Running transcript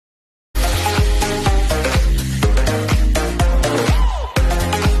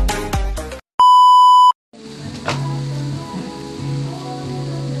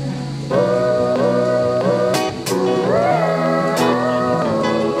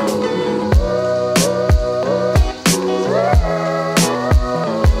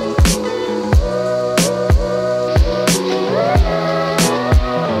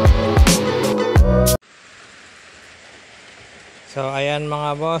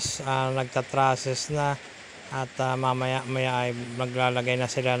boss, nagtatrases na at mamaya-maya ay maglalagay na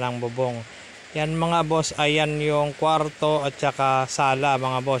sila ng bubong. Yan mga boss, ayan yung kwarto at saka sala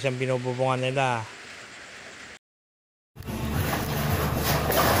mga boss, yung binububungan nila.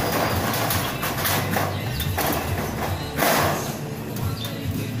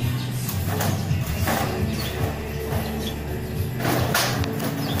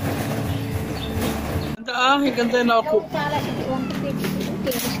 Ganda na ako. Sala sa tiwang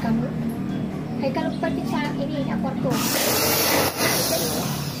tiwis kamu. Ay kalupad sa akin ini na kwarto.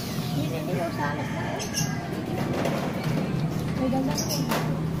 Hindi ko sala na. Ay ganda ko.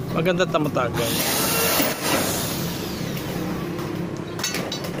 Maganda tamatagal.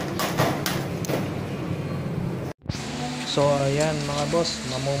 So ayan mga boss,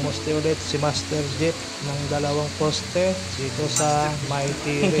 mamumusti ulit si Master Jeep ng 2 poste dito sa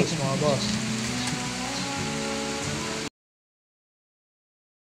Mighty Race mga boss.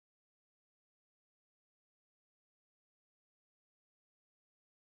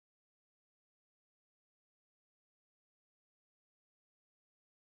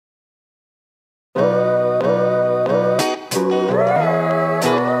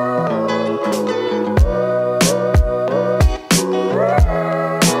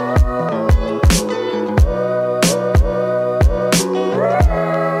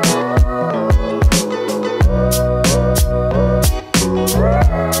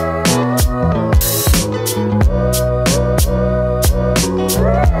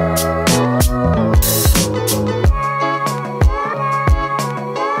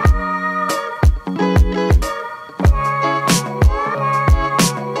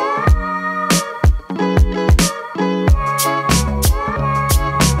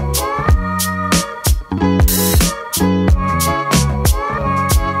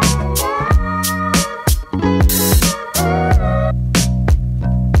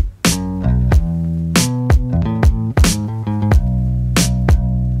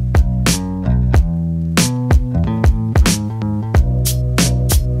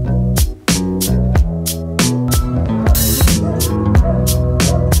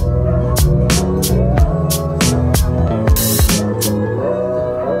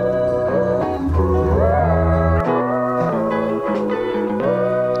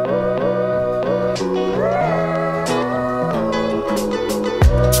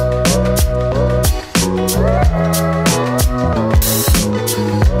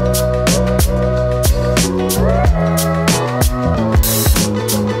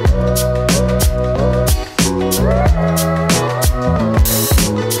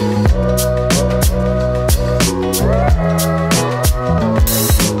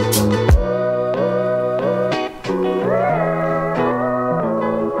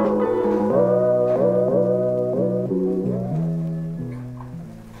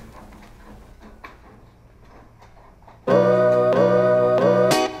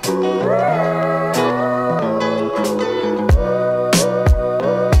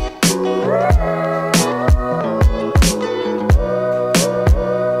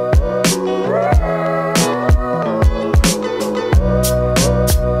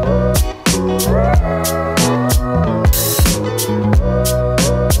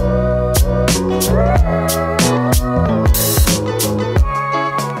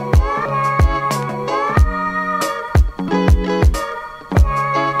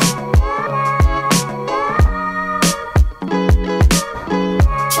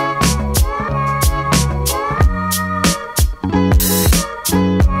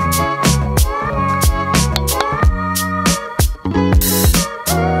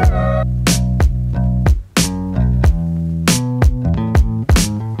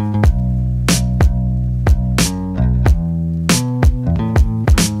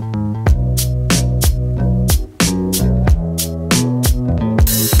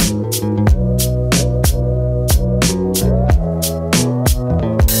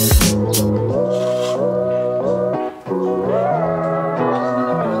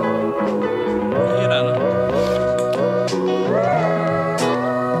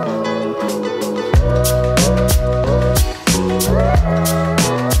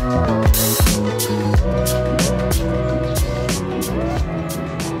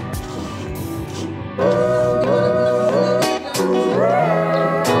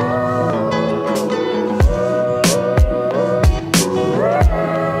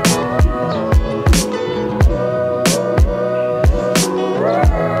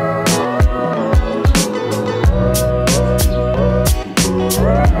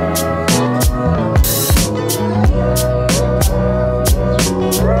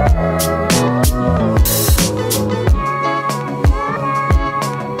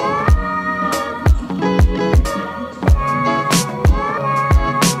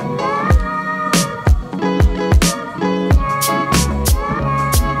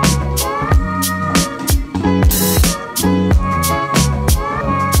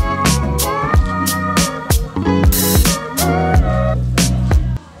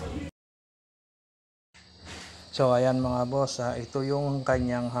 So ayan mga boss, ito yung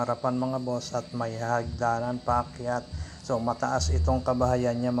kanyang harapan mga boss at may hagdanan paakyat. So mataas itong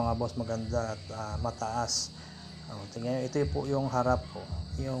kabahayan niya mga boss, maganda at mataas. Tingnan nyo, ito po yung harap po,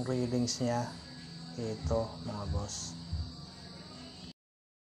 yung railings niya. Ito mga boss.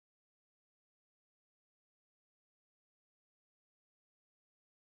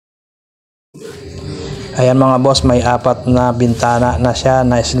 Ayan mga boss, may 4 na bintana na siya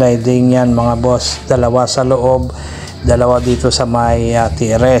na sliding yan mga boss. 2 sa loob, 2 dito sa may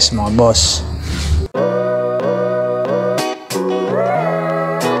TRS mga boss.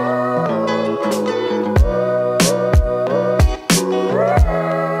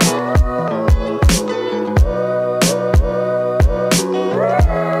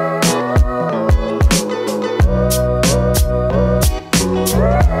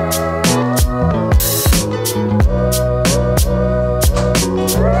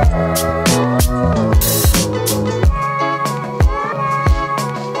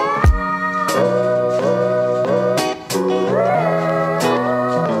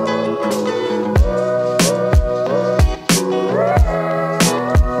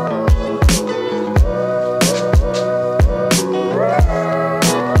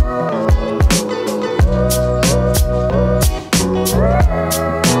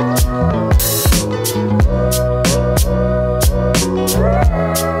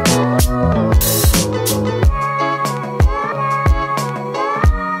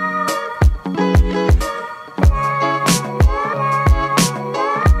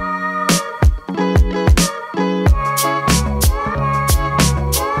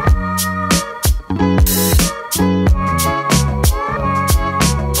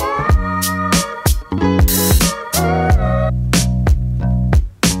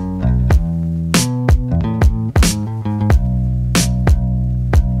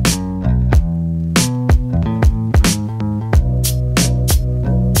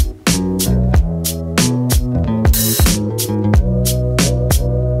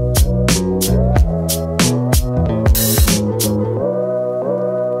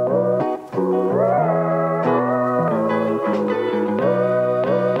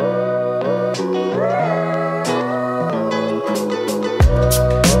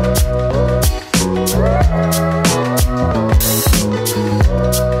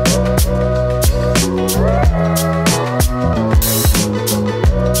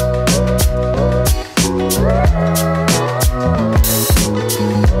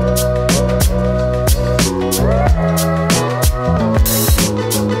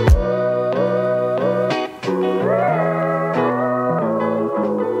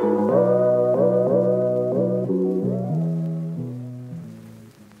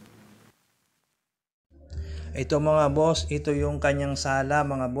 Ito mga boss, ito yung kanyang sala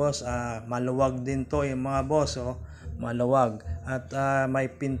mga boss. Maluwag din to yung mga boss, maluwag. At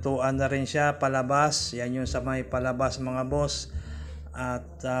may pintuan na rin siya palabas. Yan yung sa may palabas mga boss. At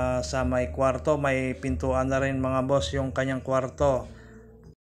sa may kwarto, may pintuan na rin mga boss yung kanyang kwarto.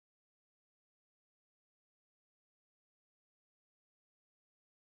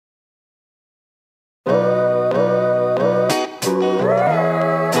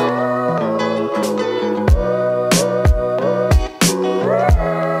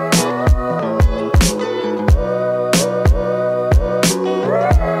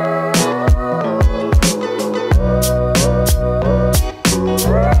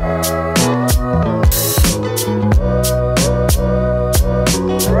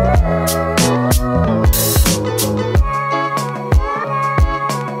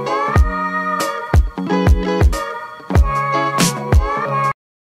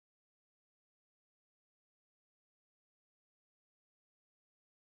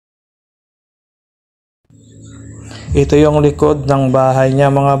 Ito yung likod ng bahay niya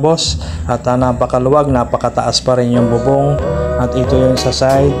mga boss. At napakaluwag, napakataas pa rin yung bubong. At ito yung sa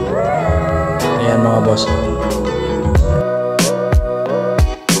side. Ayan mga boss.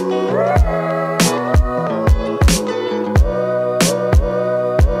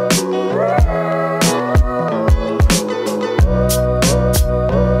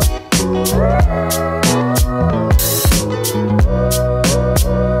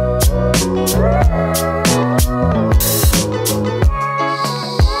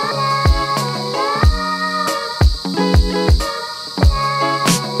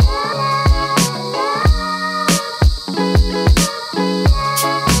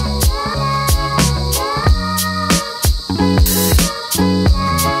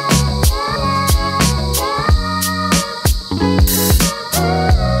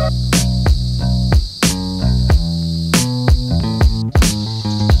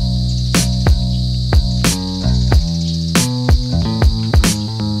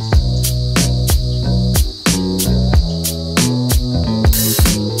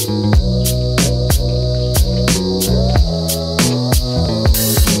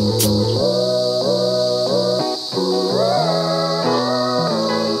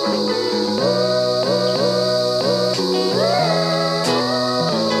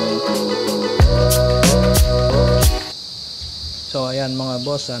 Ayan mga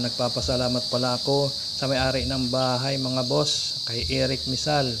boss, nagpapasalamat pala ako sa may-ari ng bahay mga boss, kay Eric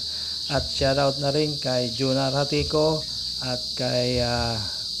Misal. At shoutout na rin kay Junar Hatiko at kay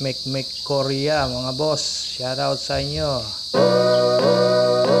Mek Korea mga boss. Shoutout sa inyo.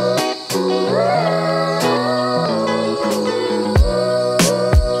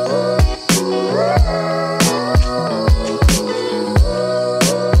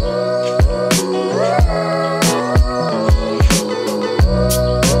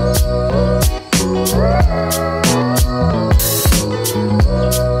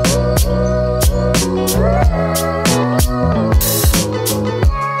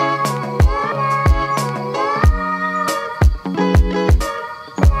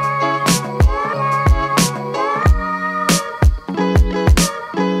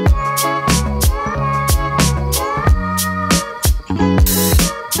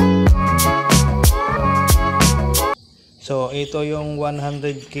 So ito yung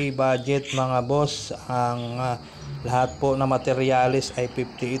 100k budget mga boss. Ang lahat po na materialis ay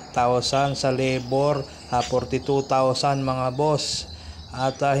 58,000, sa labor 42,000 mga boss.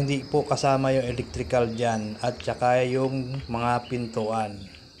 At hindi po kasama yung electrical dyan at saka yung mga pintuan.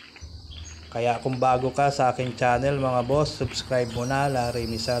 Kaya kung bago ka sa aking channel mga boss, subscribe mo na Larry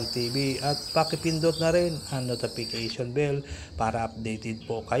Misal TV at pakipindot na rin ang notification bell para updated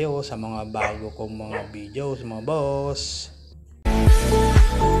po kayo sa mga bago kong mga videos mga boss.